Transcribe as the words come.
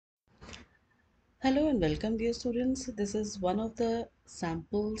Hello and welcome, dear students. This is one of the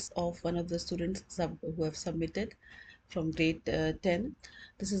samples of one of the students who have submitted from grade 10.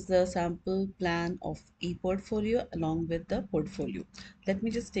 This is the sample plan of e-portfolio along with the portfolio. Let me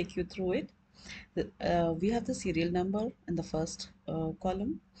just take you through it. We have the serial number in the first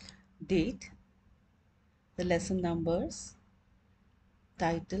column, date, the lesson numbers,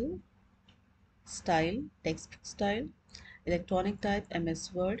 title, style, textbook style, electronic type,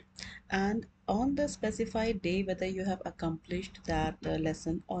 MS Word, and on the specified day whether you have accomplished that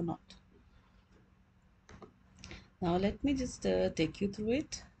lesson or not. Now let me just take you through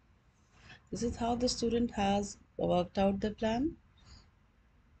it. This is how the student has worked out the plan.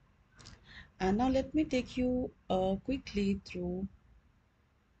 And now let me take you quickly through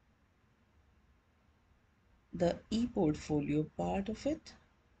the e-portfolio part of it.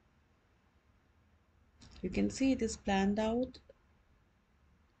 You can see it is planned out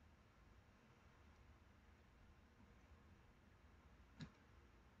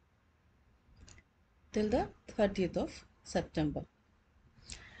till the 30th of September.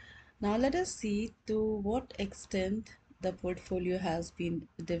 Now let us see to what extent the portfolio has been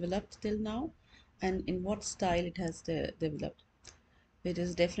developed till now and in what style it has developed. It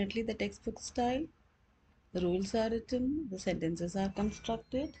is definitely the textbook style. The rules are written, the sentences are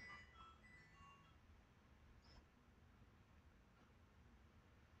constructed,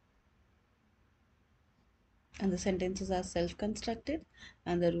 and the sentences are self-constructed,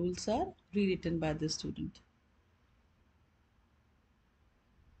 and the rules are rewritten by the student.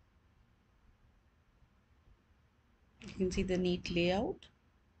 You can see the neat layout.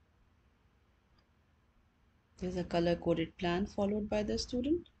 There's a color-coded plan followed by the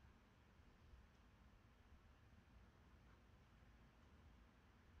student.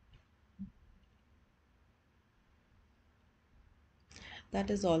 That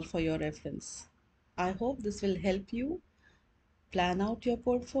is all for your reference. I hope this will help you plan out your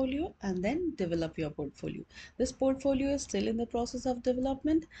portfolio and then develop your portfolio. This portfolio is still in the process of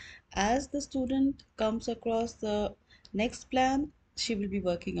development. As the student comes across the next plan, she will be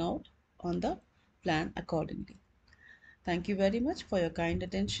working out on the plan accordingly. Thank you very much for your kind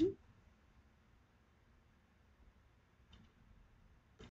attention.